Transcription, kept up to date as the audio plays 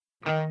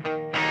Why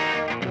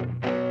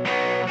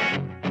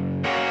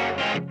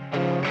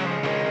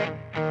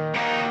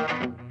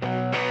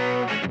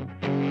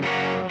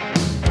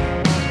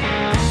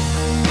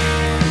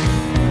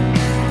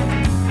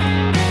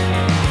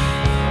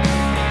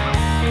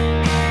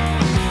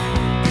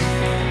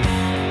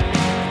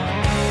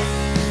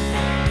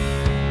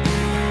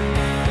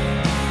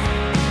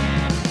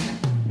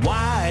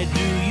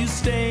do you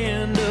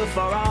stand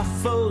afar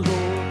off, O Lord?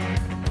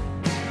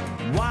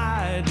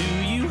 Why do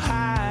you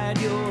hide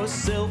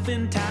yourself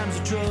in times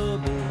of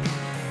trouble?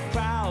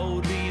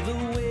 Proudly the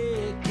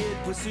wicked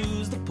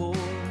pursues the poor.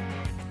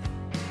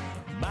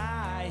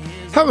 By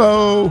his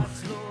Hello.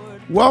 cross,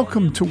 Lord,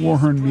 Welcome to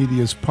Warhorn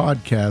Media's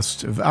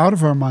podcast of Out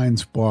of Our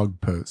Minds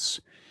blog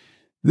posts.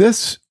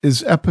 This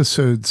is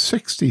episode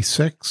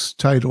 66,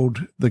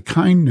 titled The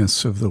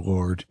Kindness of the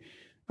Lord,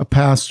 A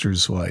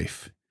Pastor's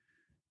Life,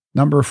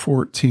 number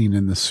 14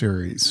 in the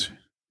series.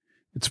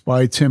 It's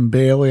by Tim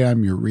Bailey.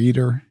 I'm your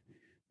reader.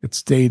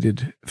 It's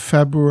dated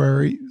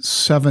February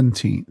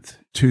 17th,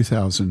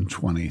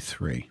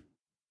 2023.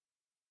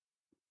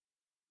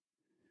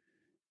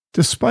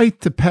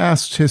 Despite the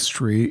past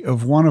history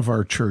of one of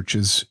our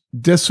churches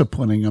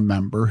disciplining a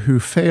member who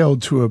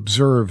failed to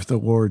observe the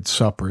Lord's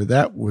Supper,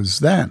 that was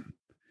then.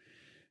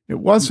 It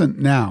wasn't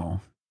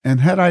now,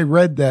 and had I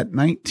read that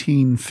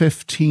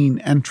 1915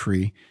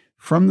 entry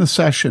from the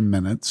session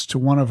minutes to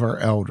one of our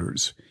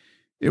elders,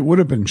 it would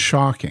have been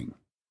shocking.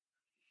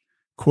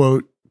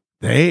 Quote,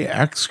 "They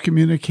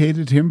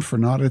excommunicated him for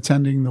not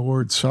attending the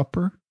Lord's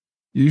Supper?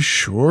 You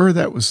sure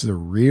that was the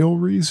real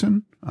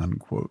reason?"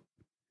 Unquote.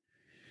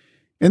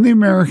 In the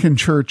American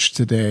church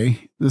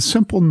today, the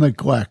simple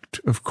neglect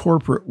of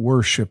corporate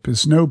worship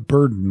is no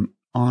burden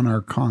on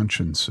our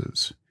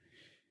consciences.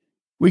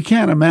 We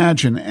can't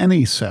imagine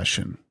any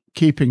session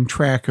keeping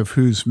track of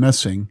who's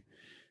missing,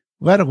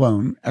 let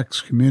alone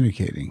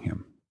excommunicating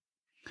him.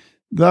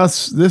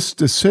 Thus, this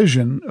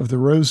decision of the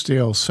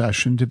Rosedale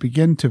session to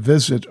begin to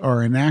visit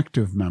our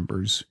inactive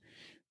members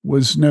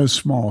was no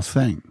small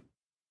thing.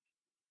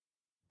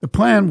 The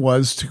plan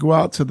was to go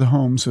out to the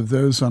homes of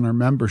those on our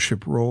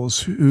membership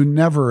rolls who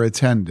never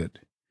attended.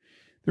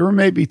 There were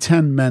maybe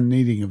 10 men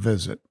needing a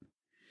visit.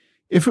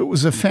 If it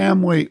was a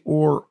family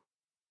or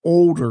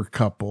older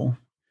couple,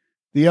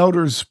 the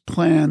elders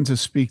planned to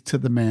speak to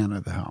the man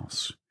of the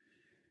house.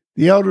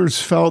 The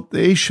elders felt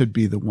they should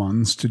be the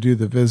ones to do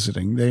the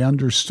visiting. They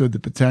understood the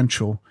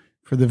potential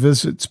for the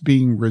visits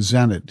being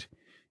resented,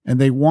 and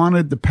they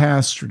wanted the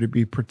pastor to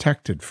be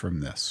protected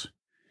from this.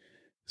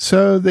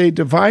 So they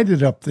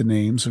divided up the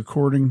names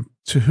according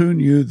to who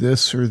knew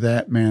this or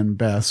that man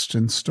best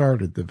and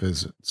started the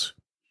visits.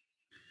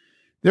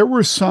 There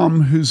were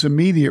some whose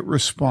immediate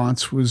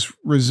response was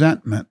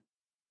resentment,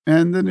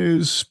 and the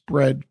news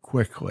spread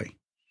quickly.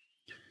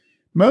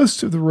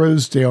 Most of the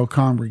Rosedale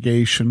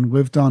congregation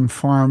lived on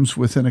farms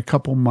within a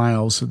couple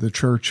miles of the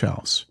church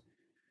house.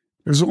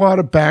 There's a lot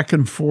of back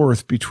and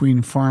forth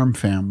between farm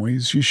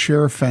families. You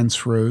share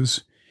fence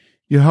rows.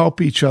 You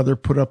help each other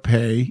put up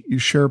hay. You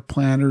share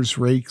planters,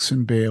 rakes,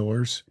 and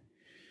balers.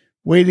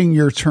 Waiting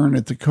your turn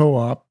at the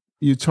co-op,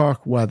 you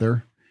talk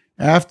weather.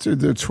 After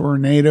the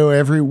tornado,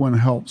 everyone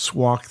helps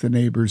walk the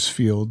neighbor's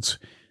fields,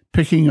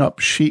 picking up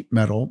sheet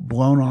metal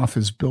blown off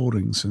his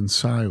buildings in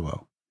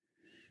silo.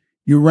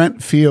 You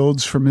rent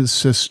fields from his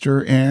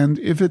sister, and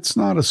if it's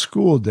not a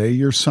school day,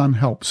 your son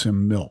helps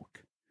him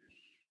milk.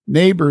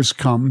 Neighbors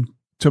come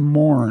to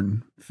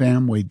mourn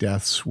family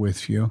deaths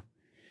with you.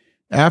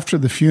 After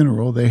the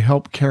funeral, they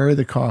help carry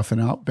the coffin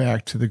out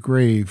back to the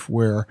grave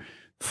where,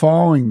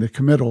 following the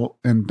committal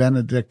and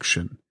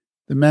benediction,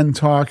 the men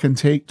talk and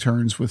take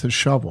turns with a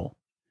shovel,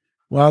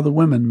 while the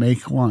women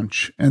make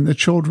lunch and the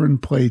children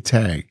play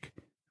tag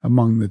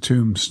among the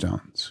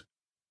tombstones.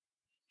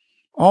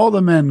 All the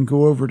men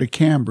go over to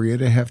Cambria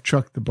to have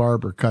Chuck the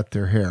barber cut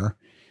their hair.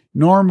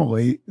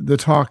 Normally, the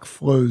talk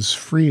flows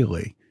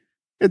freely.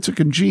 It's a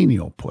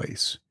congenial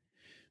place.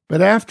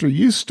 But after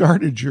you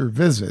started your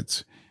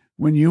visits,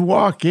 when you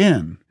walk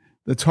in,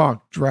 the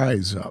talk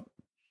dries up.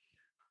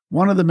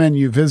 One of the men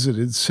you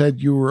visited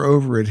said you were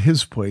over at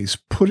his place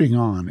putting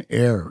on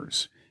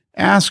airs,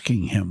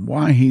 asking him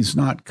why he's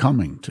not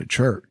coming to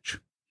church.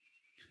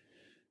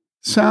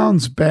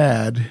 Sounds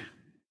bad,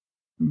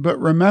 but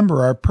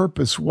remember, our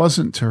purpose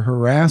wasn't to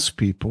harass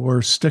people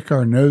or stick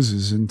our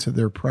noses into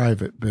their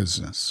private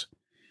business.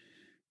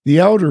 The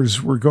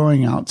elders were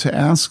going out to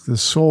ask the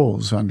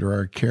souls under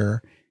our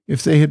care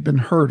if they had been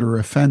hurt or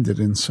offended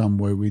in some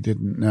way we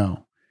didn't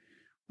know.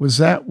 Was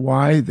that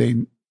why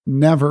they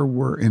never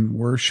were in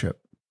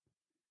worship?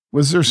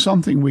 Was there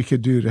something we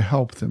could do to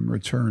help them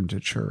return to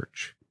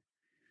church?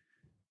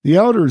 The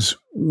elders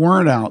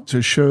weren't out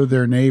to show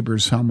their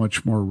neighbors how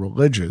much more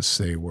religious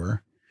they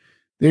were.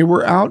 They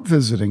were out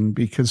visiting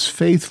because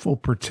faithful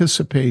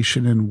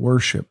participation in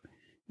worship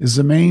is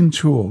the main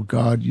tool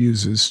God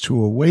uses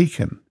to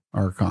awaken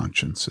our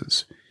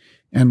consciences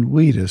and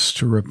lead us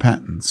to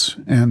repentance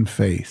and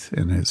faith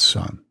in His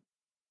Son.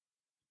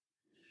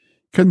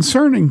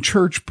 Concerning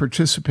church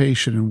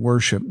participation in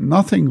worship,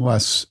 nothing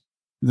less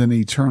than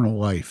eternal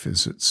life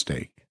is at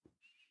stake.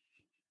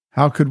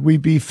 How could we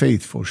be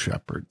faithful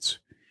shepherds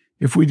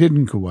if we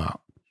didn't go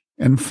out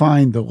and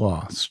find the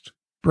lost,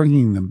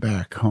 bringing them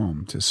back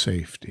home to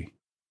safety?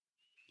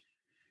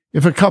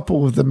 If a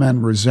couple of the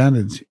men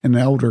resented an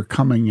elder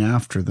coming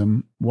after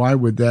them, why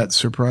would that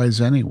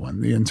surprise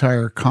anyone? The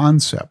entire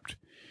concept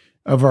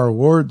of our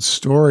Lord's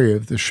story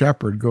of the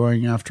shepherd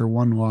going after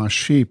one lost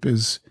sheep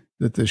is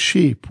that the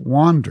sheep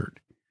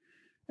wandered,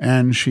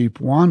 and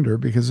sheep wander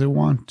because they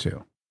want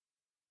to.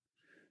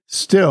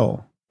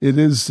 Still, it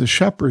is the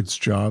shepherd's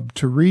job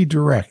to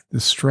redirect the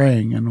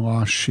straying and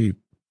lost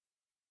sheep,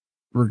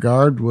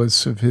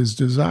 regardless of his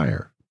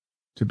desire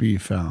to be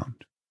found.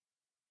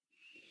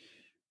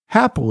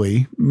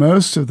 Happily,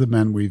 most of the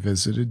men we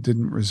visited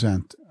didn't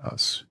resent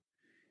us.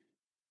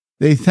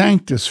 They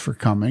thanked us for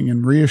coming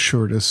and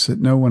reassured us that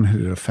no one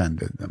had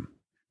offended them.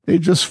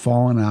 They'd just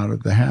fallen out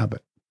of the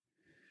habit.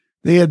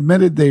 They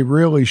admitted they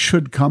really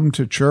should come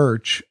to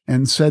church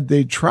and said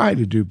they'd try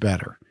to do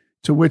better,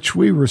 to which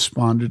we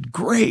responded,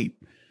 "Great!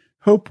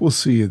 Hope we'll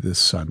see you this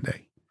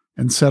Sunday,"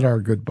 and said our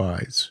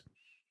goodbyes.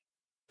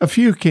 A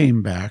few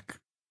came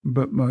back,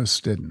 but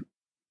most didn't.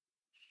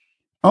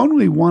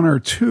 Only one or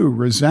two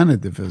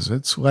resented the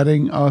visits,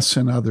 letting us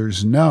and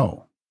others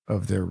know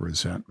of their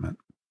resentment.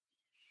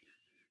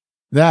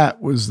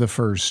 That was the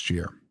first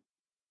year.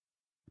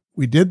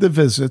 We did the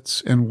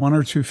visits, and one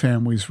or two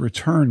families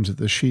returned to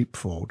the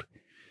sheepfold.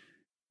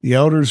 The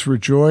elders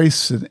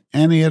rejoiced that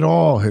any at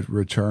all had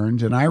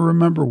returned, and I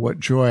remember what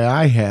joy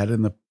I had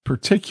in the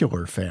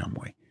particular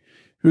family,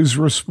 whose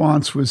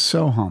response was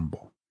so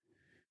humble,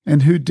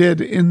 and who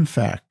did, in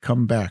fact,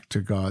 come back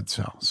to God's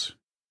house.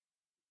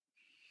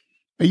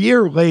 A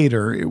year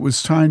later, it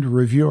was time to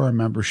review our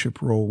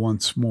membership roll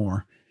once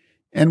more,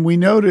 and we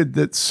noted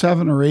that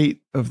 7 or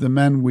 8 of the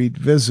men we'd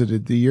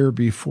visited the year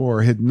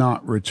before had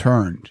not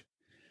returned.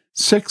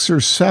 6 or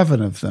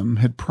 7 of them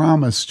had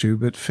promised to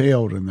but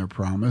failed in their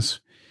promise,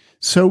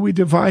 so we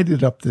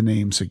divided up the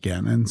names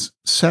again and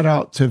set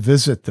out to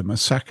visit them a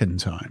second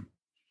time.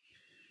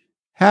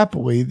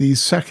 Happily,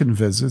 these second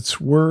visits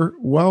were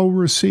well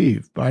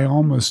received by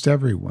almost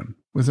everyone,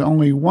 with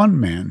only one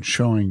man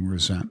showing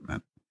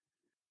resentment.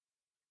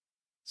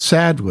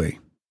 Sadly,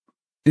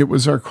 it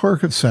was our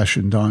clerk of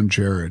session, Don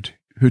Jared,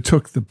 who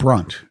took the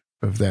brunt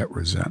of that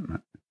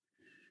resentment.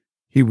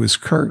 He was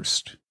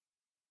cursed.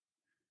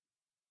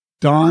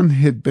 Don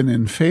had been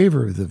in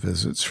favor of the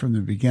visits from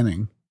the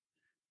beginning,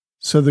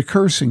 so the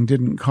cursing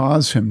didn't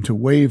cause him to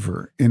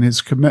waver in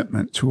his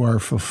commitment to our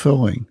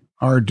fulfilling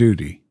our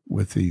duty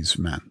with these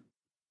men.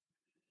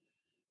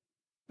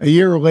 A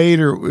year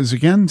later, it was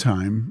again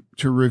time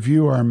to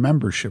review our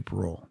membership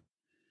roll.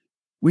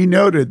 We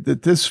noted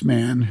that this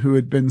man, who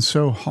had been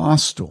so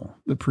hostile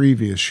the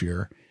previous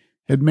year,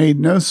 had made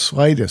no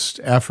slightest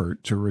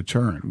effort to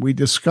return. We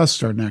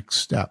discussed our next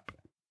step.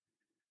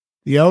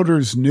 The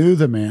elders knew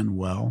the man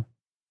well.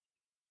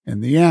 In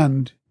the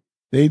end,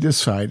 they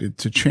decided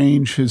to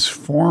change his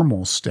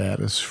formal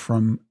status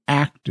from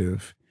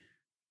active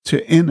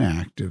to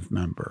inactive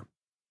member.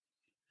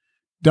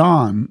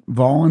 Don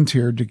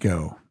volunteered to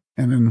go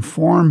and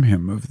inform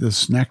him of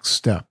this next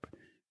step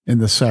in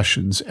the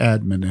session's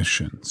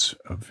admonitions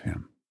of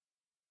him.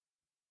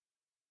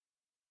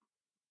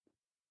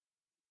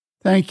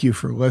 Thank you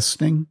for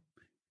listening.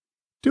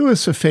 Do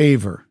us a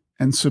favor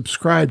and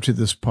subscribe to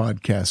this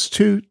podcast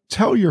too.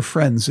 Tell your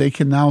friends they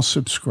can now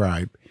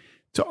subscribe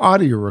to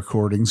audio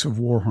recordings of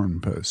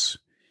Warhorn Posts.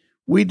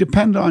 We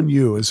depend on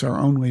you as our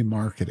only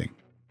marketing.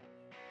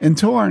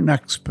 Until our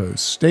next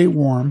post, stay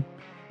warm,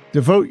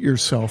 devote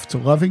yourself to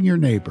loving your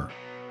neighbor,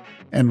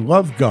 and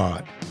love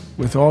God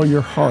with all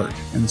your heart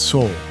and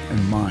soul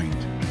and mind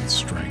and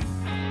strength.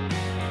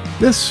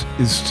 This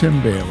is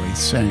Tim Bailey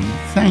saying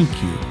thank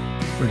you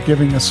for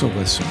giving us a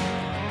listen.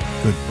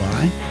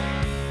 Goodbye.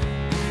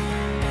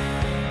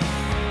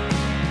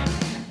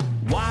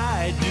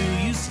 Why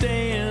do you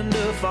stand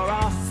afar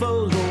off,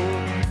 O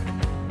Lord?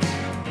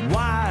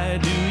 Why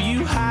do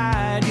you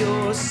hide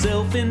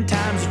yourself in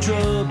times of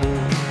trouble?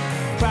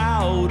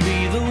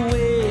 Proudly the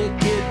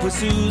wicked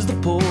pursues the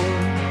poor.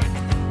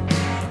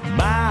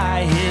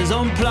 By his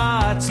own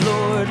plots,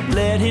 Lord,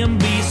 let him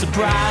be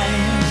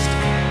surprised.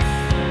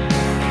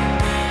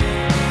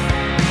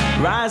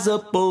 Rise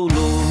up, O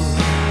Lord.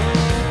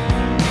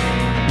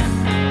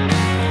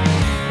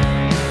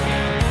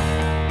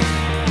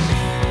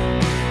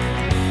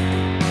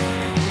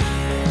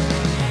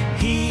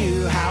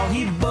 Hear how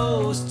he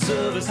boasts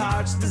of his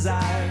heart's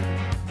desire.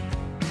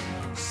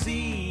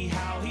 See